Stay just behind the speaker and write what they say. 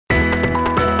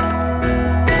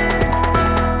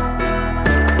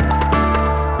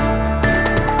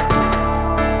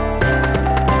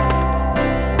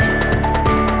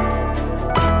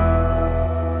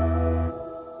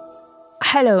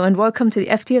Hello and welcome to the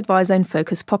FT Advisor in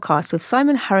Focus podcast with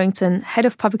Simon Harrington, Head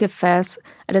of Public Affairs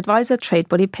at advisor trade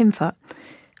body PIMFA,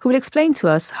 who will explain to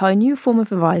us how a new form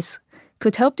of advice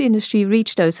could help the industry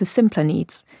reach those with simpler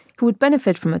needs, who would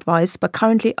benefit from advice but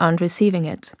currently aren't receiving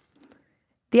it.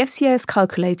 The FCA has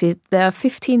calculated there are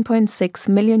 15.6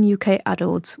 million UK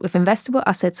adults with investable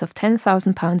assets of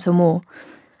 £10,000 or more,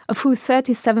 of who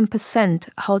 37%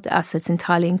 hold their assets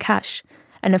entirely in cash,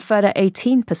 and a further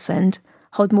 18%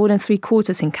 hold more than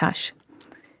 3/4 in cash.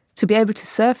 To be able to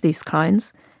serve these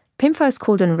clients, PIMFA has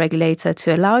called on a regulator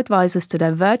to allow advisors to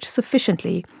diverge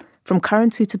sufficiently from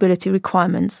current suitability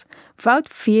requirements without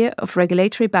fear of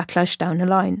regulatory backlash down the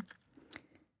line.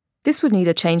 This would need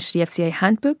a change to the FCA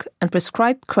handbook and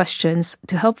prescribed questions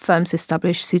to help firms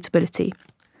establish suitability.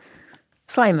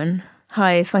 Simon,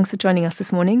 hi, thanks for joining us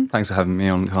this morning. Thanks for having me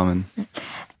on, Carmen.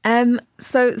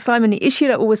 So, Simon, the issue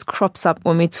that always crops up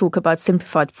when we talk about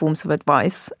simplified forms of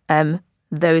advice,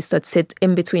 those that sit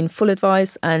in between full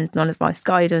advice and non-advice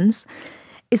guidance,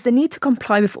 is the need to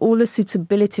comply with all the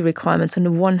suitability requirements on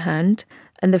the one hand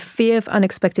and the fear of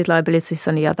unexpected liabilities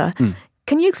on the other.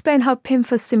 Can you explain how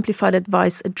PIMFA's simplified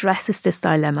advice addresses this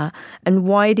dilemma and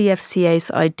why the FCA's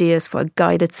ideas for a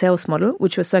guided sales model,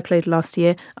 which was circulated last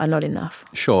year, are not enough?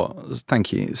 Sure,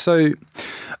 thank you. So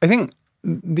I think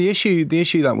the issue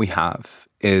that we have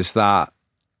is that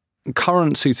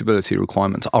current suitability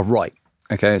requirements are right.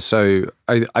 Okay, so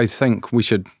I think we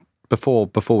should,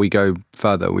 before we go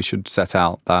further, we should set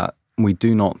out that we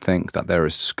do not think that there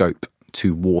is scope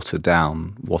to water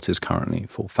down what is currently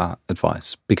full fat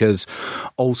advice, because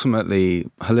ultimately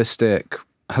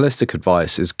holistic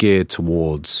advice is geared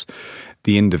towards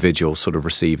the individual sort of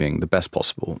receiving the best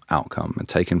possible outcome and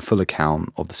taking full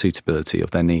account of the suitability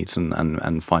of their needs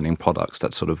and finding products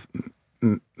that sort of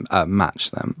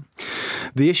match them.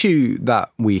 The issue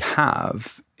that we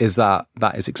have is that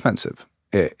is expensive.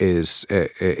 It is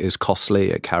costly.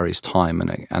 It carries time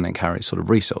and it carries sort of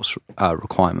resource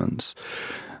requirements.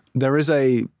 There is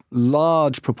a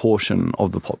large proportion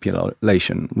of the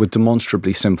population with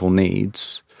demonstrably simple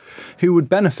needs who would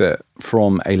benefit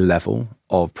from a level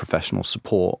of professional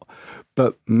support,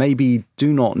 but maybe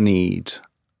do not need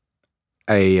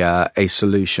a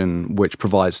solution which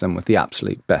provides them with the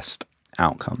absolute best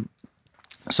outcome.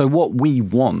 So what we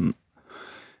want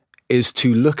is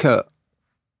to look at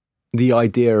the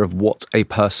idea of what a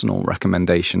personal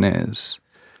recommendation is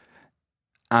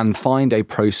and find a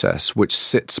process which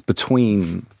sits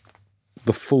between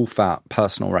the full-fat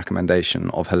personal recommendation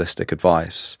of holistic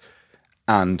advice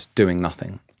and doing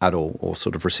nothing at all, or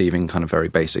sort of receiving kind of very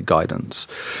basic guidance.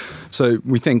 So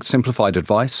we think simplified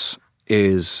advice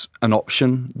is an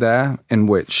option there in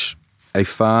which a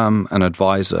firm, an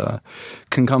advisor,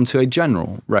 can come to a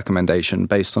general recommendation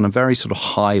based on a very sort of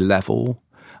high-level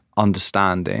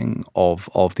understanding of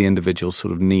the individual's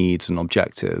sort of needs and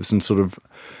objectives, and sort of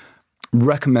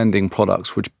recommending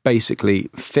products which basically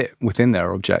fit within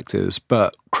their objectives,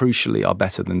 but crucially are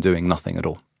better than doing nothing at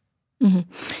all. Mm-hmm.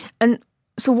 And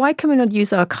so why can we not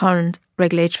use our current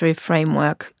regulatory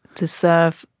framework to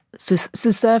serve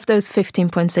those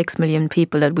 15.6 million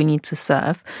people that we need to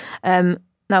serve?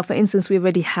 Now, for instance, we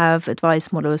already have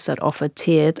advice models that offer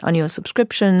tiered annual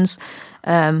subscriptions,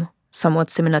 somewhat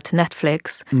similar to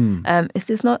Netflix. Is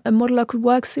this not a model that could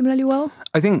work similarly well?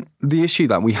 I think the issue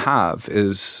that we have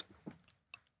is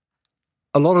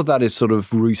a lot of that is sort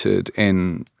of rooted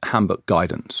in handbook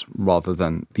guidance rather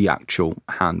than the actual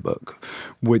handbook,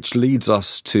 which leads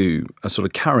us to a sort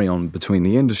of carry on between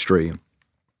the industry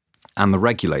and the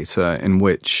regulator, in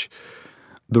which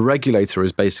the regulator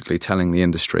is basically telling the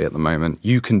industry at the moment,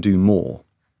 you can do more.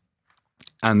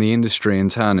 And the industry in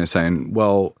turn is saying,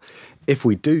 well, if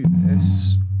we do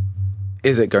this,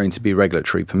 is it going to be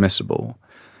regulatory permissible?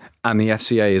 And the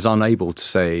FCA is unable to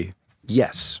say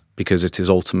yes, because it is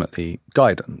ultimately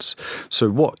guidance. So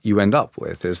what you end up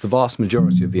with is the vast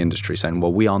majority of the industry saying,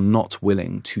 well, we are not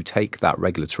willing to take that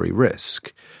regulatory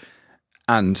risk.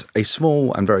 And a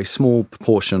small and very small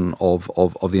proportion of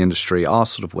the industry are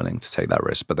sort of willing to take that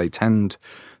risk, but they tend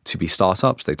to be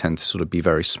startups. They tend to sort of be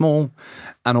very small.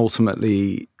 And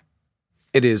ultimately,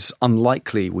 it is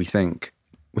unlikely, we think,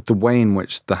 with the way in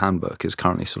which the handbook is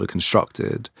currently sort of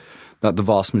constructed, that the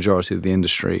vast majority of the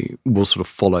industry will sort of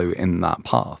follow in that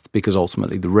path, because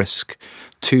ultimately the risk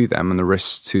to them and the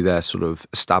risk to their sort of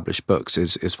established books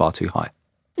is far too high.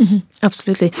 Mm-hmm,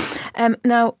 absolutely.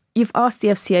 Now, you've asked the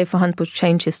FCA for handbook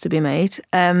changes to be made.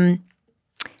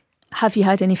 Have you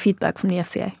had any feedback from the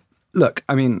FCA? Look,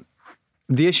 I mean,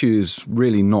 the issue is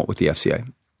really not with the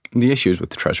FCA. The issue is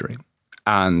with the Treasury.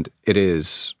 And it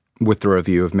is with the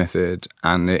review of MiFID,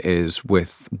 and it is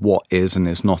with what is and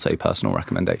is not a personal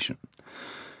recommendation.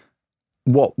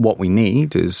 what we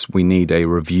need is a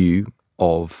review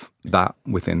of that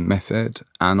within MiFID,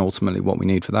 and ultimately what we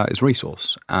need for that is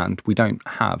resource, and we don't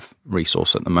have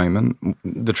resource at the moment.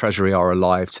 The Treasury are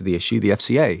alive to the issue, the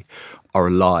FCA are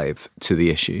alive to the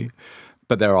issue,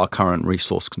 but there are current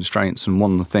resource constraints, and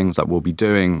one of the things that we'll be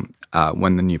doing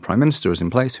when the new Prime Minister is in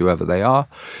place, whoever they are,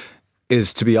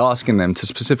 is to be asking them to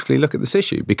specifically look at this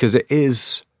issue, because it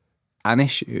is an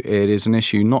issue. It is an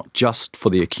issue not just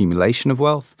for the accumulation of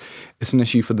wealth, it's an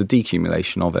issue for the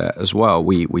decumulation of it as well.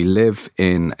 We live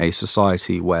in a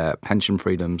society where pension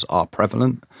freedoms are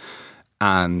prevalent,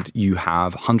 and you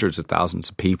have hundreds of thousands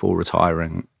of people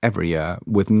retiring every year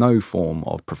with no form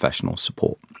of professional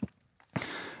support.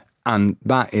 And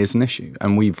that is an issue.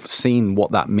 And we've seen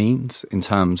what that means in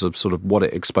terms of sort of what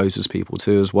it exposes people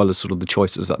to, as well as sort of the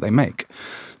choices that they make.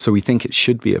 So we think it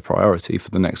should be a priority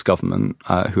for the next government,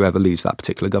 whoever leads that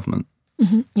particular government.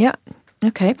 Mm-hmm. Yeah.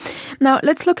 Okay. Now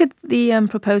let's look at the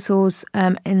proposals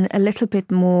in a little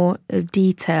bit more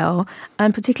detail.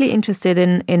 I'm particularly interested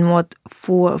in what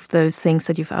 4 of those things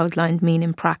that you've outlined mean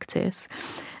in practice.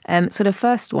 So the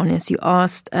first one is you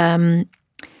asked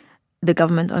the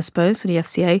government, I suppose, or the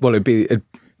FCA. Well,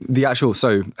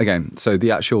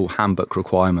 the actual handbook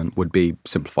requirement would be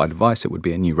simplified advice. It would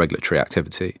be a new regulatory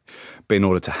activity. But in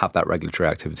order to have that regulatory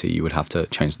activity, you would have to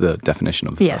change the definition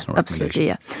of personal recommendation.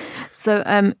 Yeah, absolutely, yeah.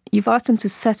 So you've asked them to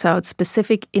set out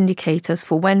specific indicators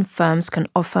for when firms can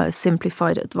offer a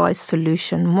simplified advice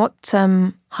solution.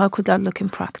 How could that look in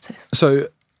practice? So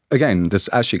again, this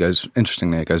actually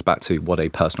it goes back to what a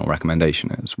personal recommendation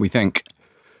is. We think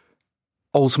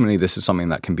ultimately, this is something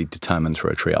that can be determined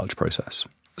through a triage process.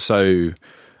 So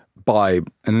by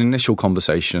an initial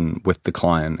conversation with the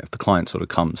client, if the client sort of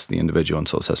comes to the individual and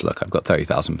sort of says, look, I've got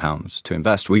 £30,000 to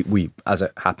invest, we as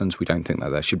it happens, we don't think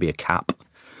that there should be a cap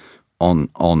on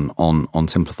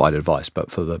simplified advice. But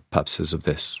for the purposes of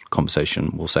this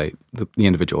conversation, we'll say the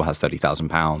individual has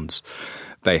 £30,000.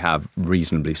 They have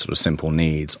reasonably sort of simple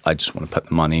needs. I just want to put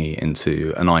the money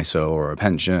into an ISA or a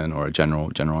pension or a general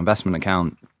investment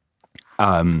account.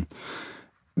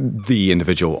 The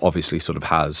individual obviously sort of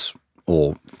has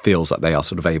or feels that they are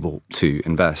sort of able to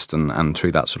invest, and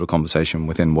through that sort of conversation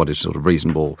within what is sort of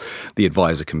reasonable, the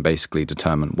advisor can basically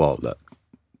determine, well, look,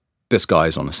 this guy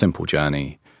is on a simple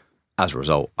journey. As a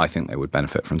result, I think they would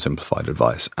benefit from simplified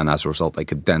advice. And as a result, they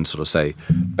could then sort of say,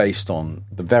 based on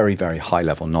the very, very high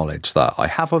level knowledge that I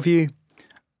have of you,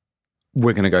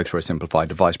 we're going to go through a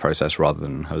simplified advice process rather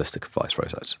than a holistic advice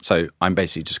process. So I'm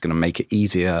basically just going to make it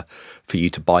easier for you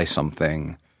to buy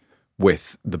something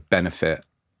with the benefit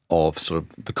of sort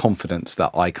of the confidence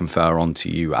that I confer onto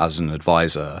you as an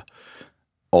advisor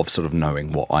of sort of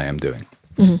knowing what I am doing.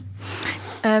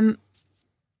 Mm-hmm.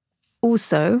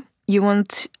 Also, you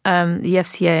want the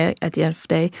FCA at the end of the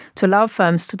day to allow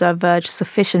firms to diverge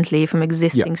sufficiently from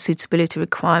existing suitability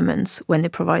requirements when they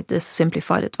provide this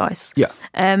simplified advice. Yeah.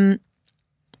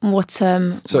 What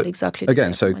exactly?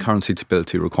 Again, so current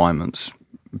suitability requirements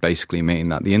basically mean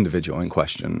that the individual in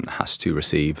question has to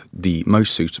receive the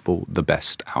most suitable, the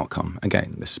best outcome.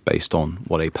 Again, this is based on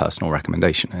what a personal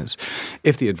recommendation is.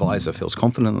 If the advisor feels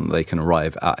confident that they can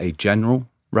arrive at a general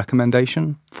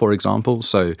recommendation, for example,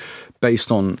 so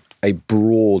based on a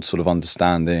broad sort of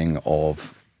understanding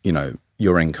of,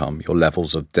 your income, your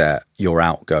levels of debt, your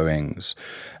outgoings,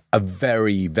 a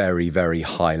very, very, very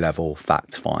high level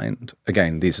fact find.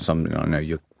 Again, these are something I know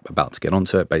you're about to get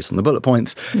onto it based on the bullet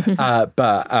points,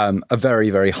 but a very,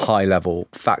 very high level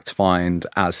fact find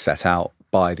as set out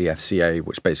by the FCA,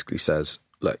 which basically says,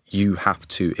 look, you have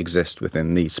to exist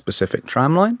within these specific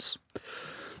tramlines.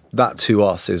 That to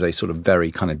us is a sort of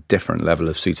very kind of different level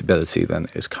of suitability than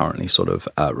is currently sort of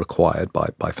required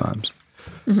by firms.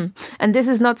 Mm-hmm. And this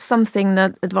is not something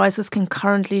that advisors can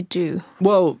currently do.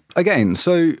 Well, again,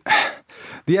 so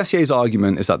the FCA's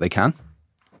argument is that they can,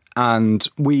 and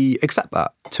we accept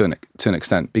that to an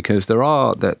extent because there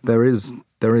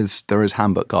is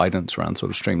handbook guidance around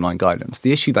sort of streamlined guidance.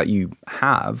 The issue that you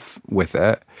have with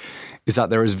it is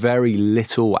that there is very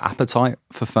little appetite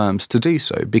for firms to do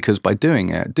so, because by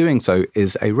doing so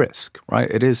is a risk,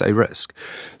 right? It is a risk.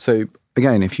 So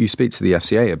again, if you speak to the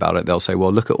FCA about it, they'll say,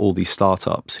 well, look at all these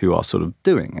startups who are sort of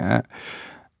doing it.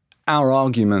 Our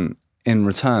argument in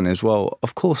return is, well,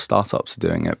 of course startups are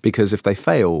doing it, because if they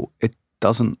fail, it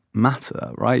doesn't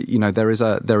matter, right?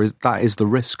 That is the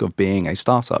risk of being a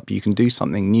startup. You can do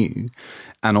something new,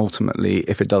 and ultimately,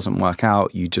 if it doesn't work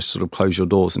out, you just sort of close your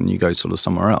doors and you go sort of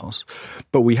somewhere else.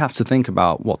 But we have to think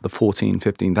about what the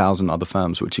 15,000 other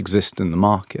firms which exist in the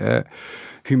market,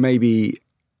 who maybe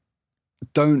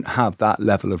don't have that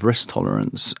level of risk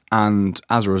tolerance. And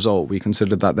as a result, we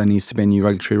considered that there needs to be a new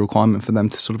regulatory requirement for them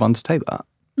to sort of undertake that.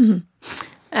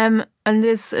 And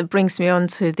this brings me on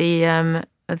to the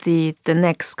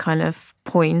next kind of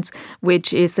point,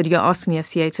 which is that you're asking the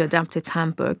FCA to adapt its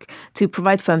handbook to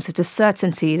provide firms with the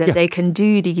certainty that they can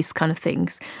do these kind of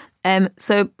things.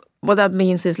 So what that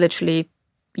means is literally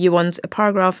you want a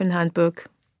paragraph in the handbook.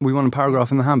 We want a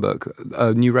paragraph in the handbook,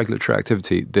 a new regulatory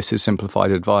activity. This is simplified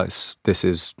advice. This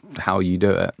is how you do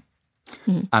it.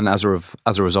 And as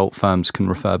a result, firms can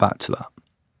refer back to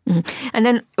that. And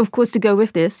then, of course, to go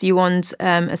with this, you want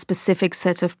a specific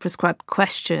set of prescribed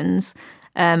questions,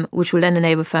 which will then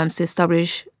enable firms to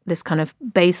establish this kind of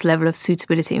base level of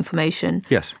suitability information.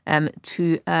 Yes.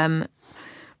 To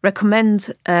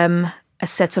recommend a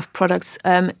set of products.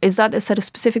 Is that a set of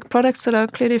specific products that are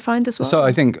clearly defined as well? So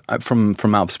I think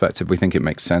from our perspective, we think it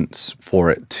makes sense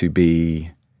for it to be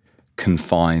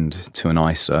confined to an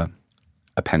ISA,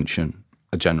 a pension,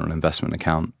 a general investment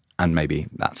account, and maybe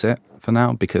that's it for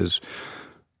now, because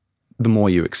the more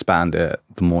you expand it,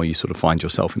 the more you sort of find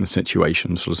yourself in the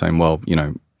situation sort of saying, well, you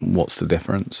know, what's the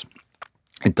difference?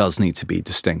 It does need to be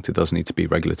distinct. It does need to be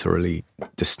regulatorily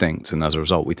distinct. And as a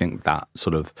result, we think that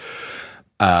sort of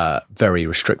very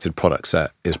restricted product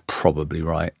set is probably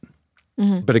right.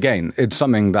 But again, it's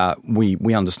something that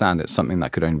we understand it's something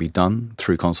that could only be done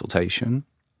through consultation.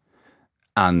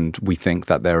 And we think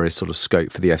that there is sort of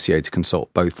scope for the FCA to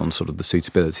consult both on sort of the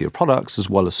suitability of products as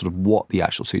well as sort of what the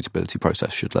actual suitability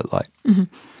process should look like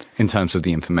in terms of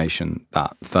the information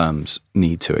that firms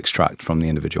need to extract from the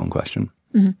individual in question.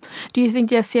 Do you think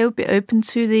the FCA would be open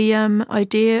to the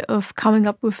idea of coming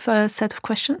up with a set of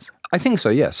questions? I think so,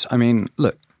 yes. I mean,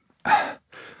 look,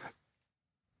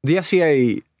 the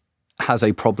FCA has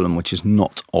a problem which is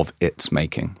not of its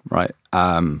making, right?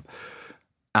 And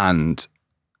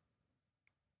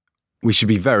we should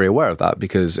be very aware of that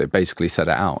because it basically set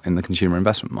it out in the consumer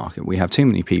investment market. We have too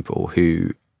many people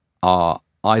who are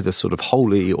either sort of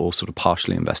wholly or sort of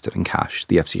partially invested in cash.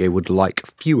 The FCA would like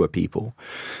fewer people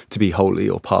to be wholly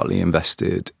or partly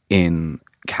invested in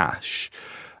cash.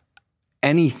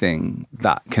 Anything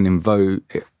that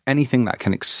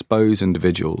can expose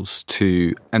individuals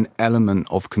to an element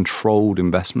of controlled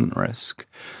investment risk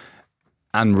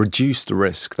and reduce the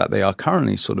risk that they are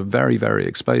currently sort of very, very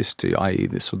exposed to, i.e.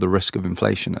 this sort of the risk of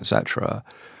inflation, etc.,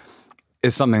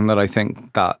 is something that I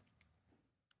think that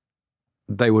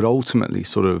they would ultimately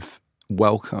sort of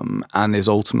welcome and is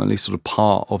ultimately sort of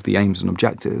part of the aims and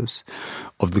objectives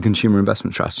of the consumer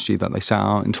investment strategy that they set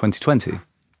out in 2020.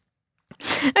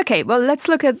 Okay, well, let's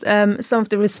look at some of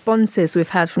the responses we've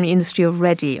had from the industry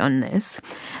already on this.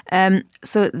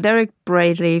 So Derek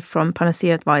Bradley from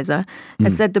Panacea Advisor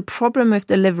has said the problem with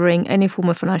delivering any form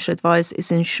of financial advice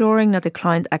is ensuring that the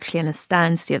client actually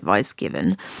understands the advice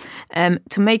given.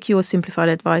 To make your simplified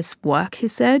advice work, he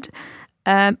said,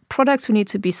 products will need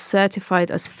to be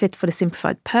certified as fit for the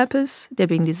simplified purpose they're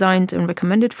being designed and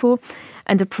recommended for,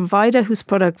 and the provider whose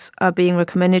products are being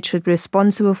recommended should be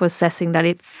responsible for assessing that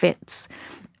it fits.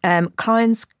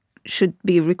 Clients should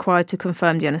be required to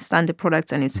confirm they understand the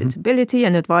product and its suitability,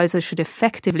 and advisors should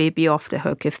effectively be off the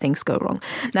hook if things go wrong.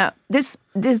 Now, this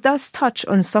does touch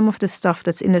on some of the stuff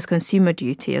that's in this consumer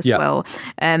duty as well.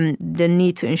 The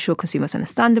need to ensure consumers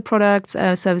understand the products,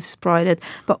 services provided,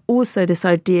 but also this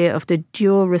idea of the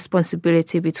dual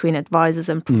responsibility between advisors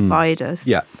and providers.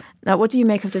 Now, what do you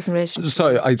make of this in relation?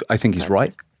 So I think he's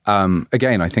right.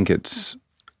 Again, I think it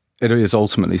is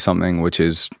ultimately something which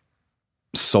is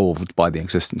solved by the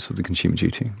existence of the consumer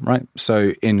duty, right?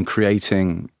 So in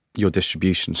creating your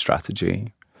distribution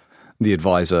strategy, the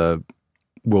advisor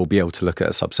will be able to look at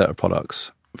a subset of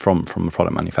products from a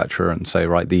product manufacturer and say,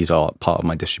 right, these are part of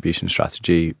my distribution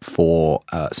strategy for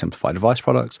simplified advice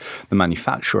products. The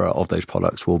manufacturer of those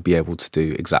products will be able to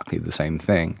do exactly the same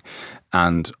thing.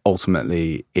 And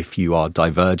ultimately, if you are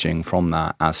diverging from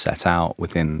that as set out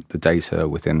within the data,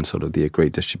 within sort of the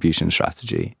agreed distribution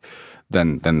strategy,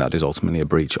 then that is ultimately a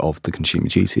breach of the consumer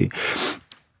duty.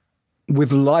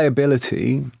 With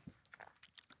liability,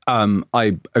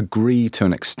 I agree to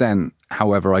an extent.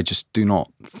 However, I just do not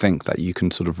think that you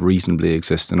can sort of reasonably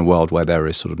exist in a world where there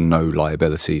is sort of no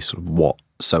liability sort of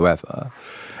whatsoever.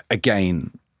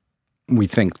 Again, we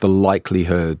think the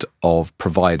likelihood of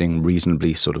providing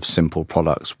reasonably sort of simple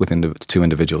products to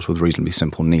individuals with reasonably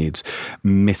simple needs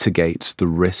mitigates the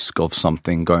risk of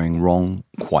something going wrong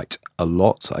quite a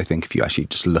lot. I think if you actually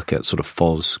just look at sort of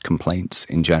FOS complaints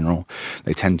in general,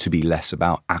 they tend to be less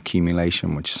about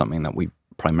accumulation, which is something that we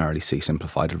primarily see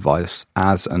simplified advice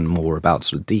as, and more about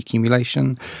sort of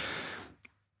decumulation.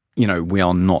 we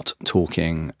are not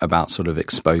talking about sort of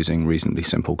exposing reasonably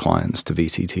simple clients to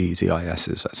VCTs,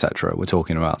 EISs, etc. We're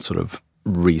talking about sort of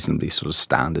reasonably sort of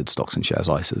standard stocks and shares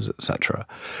ISAs, etc.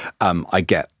 I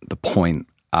get the point.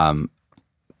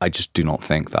 I just do not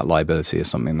think that liability is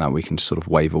something that we can just sort of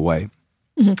wave away.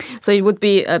 Mm-hmm. So it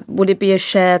would it be a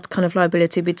shared kind of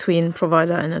liability between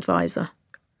provider and advisor?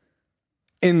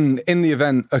 In the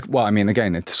event, well, I mean,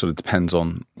 again, it sort of depends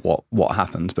on what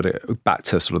happens, but back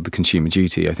to sort of the consumer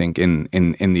duty, I think in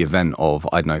the event of,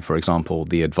 I don't know, for example,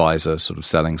 the advisor sort of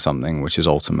selling something which is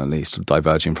ultimately sort of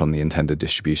diverging from the intended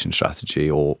distribution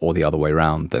strategy or the other way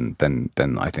around, then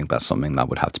I think that's something that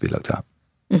would have to be looked at.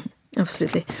 Mm-hmm.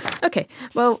 Absolutely. Okay,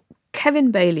 well,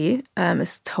 Kevin Bailey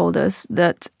has told us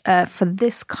that for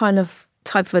this kind of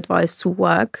type of advice to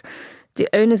work, the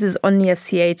onus is on the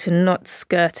FCA to not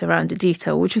skirt around the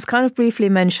detail, which was kind of briefly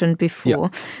mentioned before.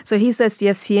 Yeah. So he says the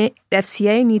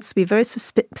FCA needs to be very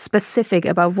specific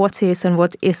about what is and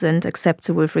what isn't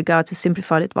acceptable with regard to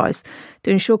simplified advice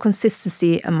to ensure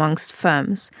consistency amongst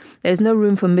firms. There is no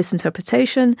room for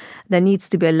misinterpretation. There needs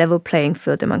to be a level playing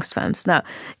field amongst firms. Now,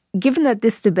 given that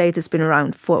this debate has been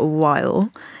around for a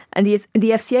while, and the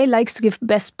FCA likes to give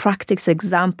best practice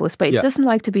examples, but it doesn't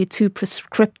like to be too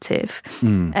prescriptive.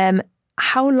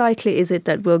 How likely is it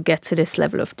that we'll get to this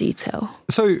level of detail?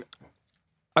 So,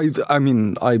 I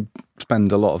mean, I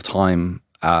spend a lot of time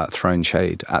throwing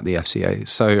shade at the FCA.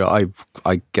 So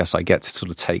I guess I get to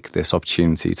sort of take this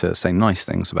opportunity to say nice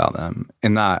things about them.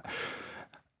 In that,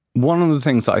 one of the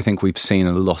things that I think we've seen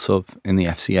a lot of in the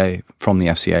FCA, from the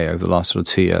FCA over the last sort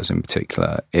of 2 years in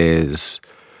particular, is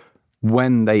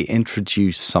when they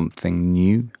introduce something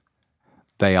new,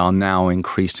 they are now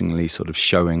increasingly sort of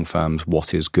showing firms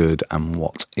what is good and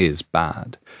what is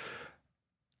bad.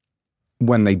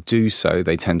 When they do so,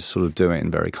 they tend to sort of do it in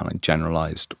very kind of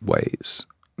generalized ways,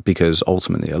 because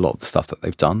ultimately a lot of the stuff that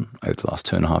they've done over the last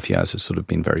 2.5 years has sort of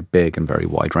been very big and very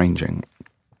wide-ranging.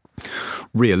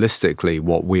 Realistically,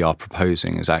 what we are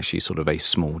proposing is actually sort of a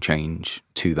small change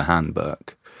to the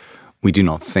handbook. We do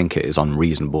not think it is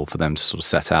unreasonable for them to sort of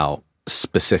set out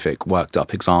specific worked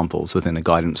up examples within a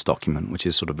guidance document, which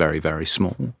is sort of very, very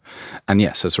small. And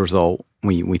yes, as a result,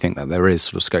 we think that there is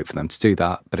sort of scope for them to do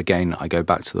that. But again, I go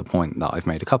back to the point that I've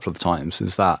made a couple of times,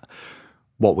 is that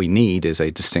what we need is a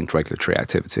distinct regulatory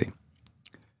activity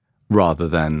rather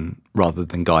than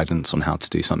guidance on how to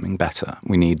do something better.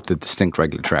 We need the distinct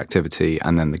regulatory activity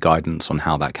and then the guidance on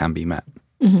how that can be met.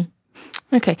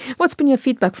 Mm-hmm. Okay. What's been your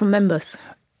feedback from members?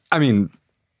 I mean,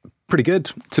 pretty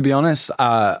good, to be honest.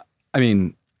 I'll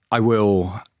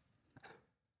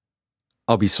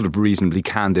be sort of reasonably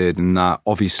candid in that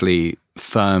obviously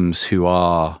firms who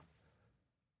are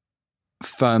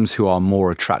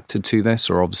more attracted to this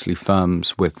are obviously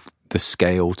firms with the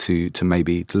scale to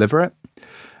maybe deliver it.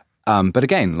 But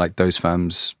again, like, those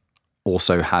firms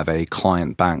also have a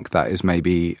client bank that is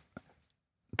maybe,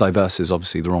 diverse is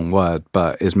obviously the wrong word,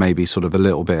 but is maybe sort of a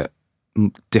little bit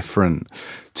different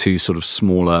to sort of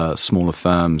smaller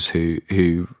firms who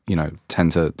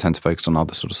tend to focus on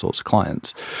other sort of sorts of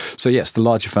clients. So yes, the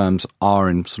larger firms are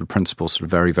in sort of principle sort of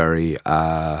very, very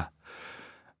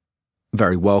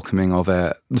very welcoming of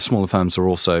it. The smaller firms are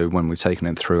also, when we've taken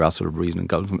it through our sort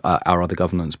of our other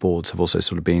governance boards, have also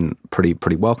sort of been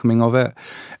pretty welcoming of it.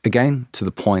 Again, to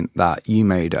the point that you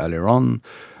made earlier on,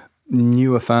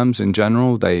 newer firms in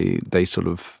general, they sort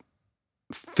of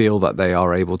feel that they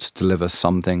are able to deliver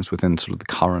some things within sort of the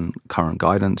current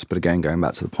guidance. But again, going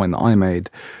back to the point that I made,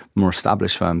 more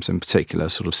established firms in particular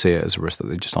sort of see it as a risk that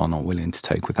they just are not willing to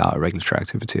take without a regulatory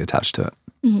activity attached to it.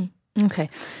 Mm-hmm. Okay.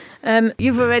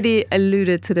 You've already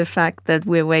alluded to the fact that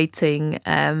we're waiting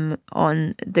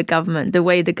on the government, the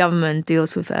way the government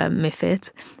deals with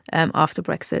MiFID after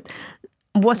Brexit.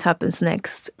 What happens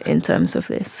next in terms of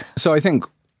this? So I think,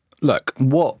 look,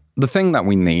 the thing that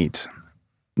we need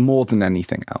more than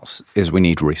anything else is we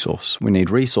need resource. We need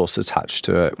resource attached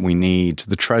to it. We need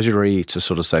the Treasury to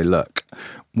sort of say, look,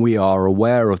 we are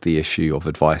aware of the issue of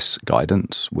advice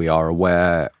guidance. We are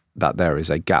aware that there is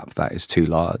a gap that is too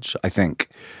large. I think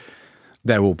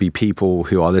there will be people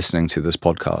who are listening to this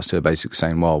podcast who are basically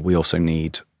saying, well, we also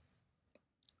need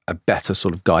a better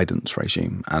sort of guidance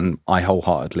regime. And I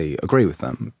wholeheartedly agree with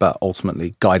them. But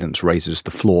ultimately, guidance raises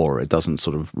the floor. It doesn't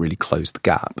sort of really close the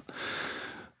gap.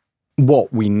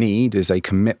 What we need is a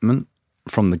commitment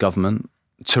from the government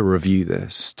to review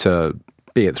this, to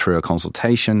be it through a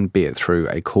consultation, be it through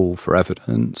a call for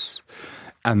evidence.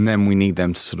 And then we need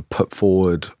them to sort of put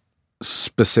forward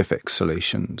specific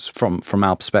solutions. From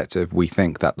our perspective, we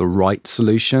think that the right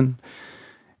solution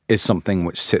is something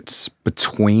which sits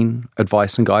between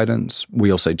advice and guidance.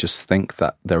 We also just think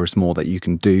that there is more that you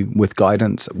can do with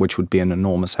guidance, which would be an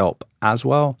enormous help as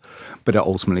well, but it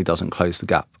ultimately doesn't close the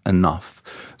gap enough.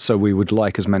 So we would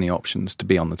like as many options to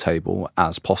be on the table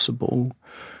as possible.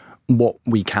 What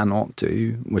we cannot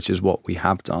do, which is what we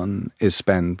have done, is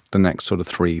spend the next sort of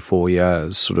 3-4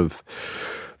 years sort of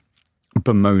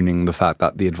bemoaning the fact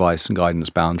that the advice and guidance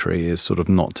boundary is sort of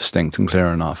not distinct and clear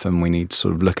enough, and we need to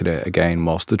sort of look at it again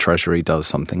whilst the Treasury does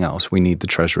something else. We need the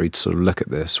Treasury to sort of look at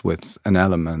this with an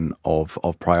element of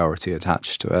priority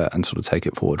attached to it and sort of take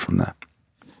it forward from there.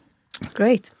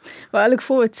 Great. Well, I look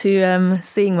forward to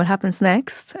seeing what happens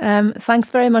next. Thanks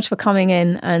very much for coming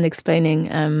in and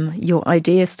explaining your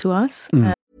ideas to us.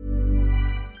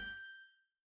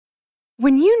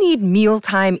 When you need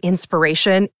mealtime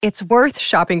inspiration, it's worth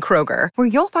shopping Kroger, where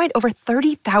you'll find over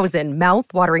 30,000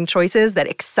 mouth-watering choices that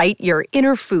excite your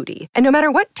inner foodie. And no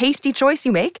matter what tasty choice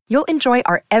you make, you'll enjoy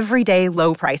our everyday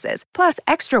low prices, plus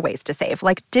extra ways to save,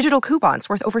 like digital coupons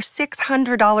worth over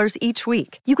 $600 each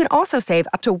week. You can also save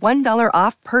up to $1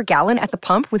 off per gallon at the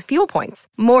pump with fuel points.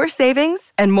 More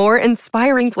savings and more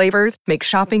inspiring flavors make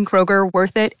shopping Kroger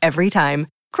worth it every time.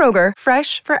 Kroger,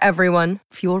 fresh for everyone.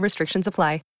 Fuel restrictions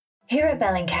apply. Here at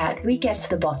Bellingcat, we get to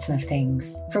the bottom of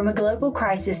things. From a global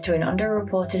crisis to an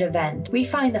underreported event, we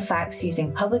find the facts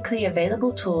using publicly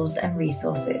available tools and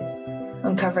resources,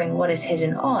 uncovering what is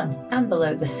hidden on and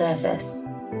below the surface.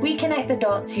 We connect the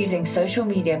dots using social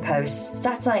media posts,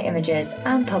 satellite images,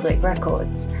 and public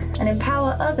records, and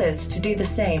empower others to do the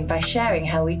same by sharing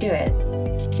how we do it.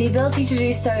 The ability to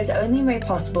do so is only made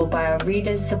possible by our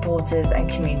readers, supporters, and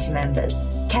community members.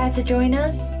 Care to join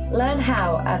us? Learn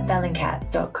how at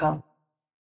bellingcat.com.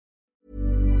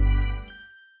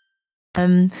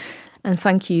 And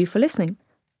thank you for listening.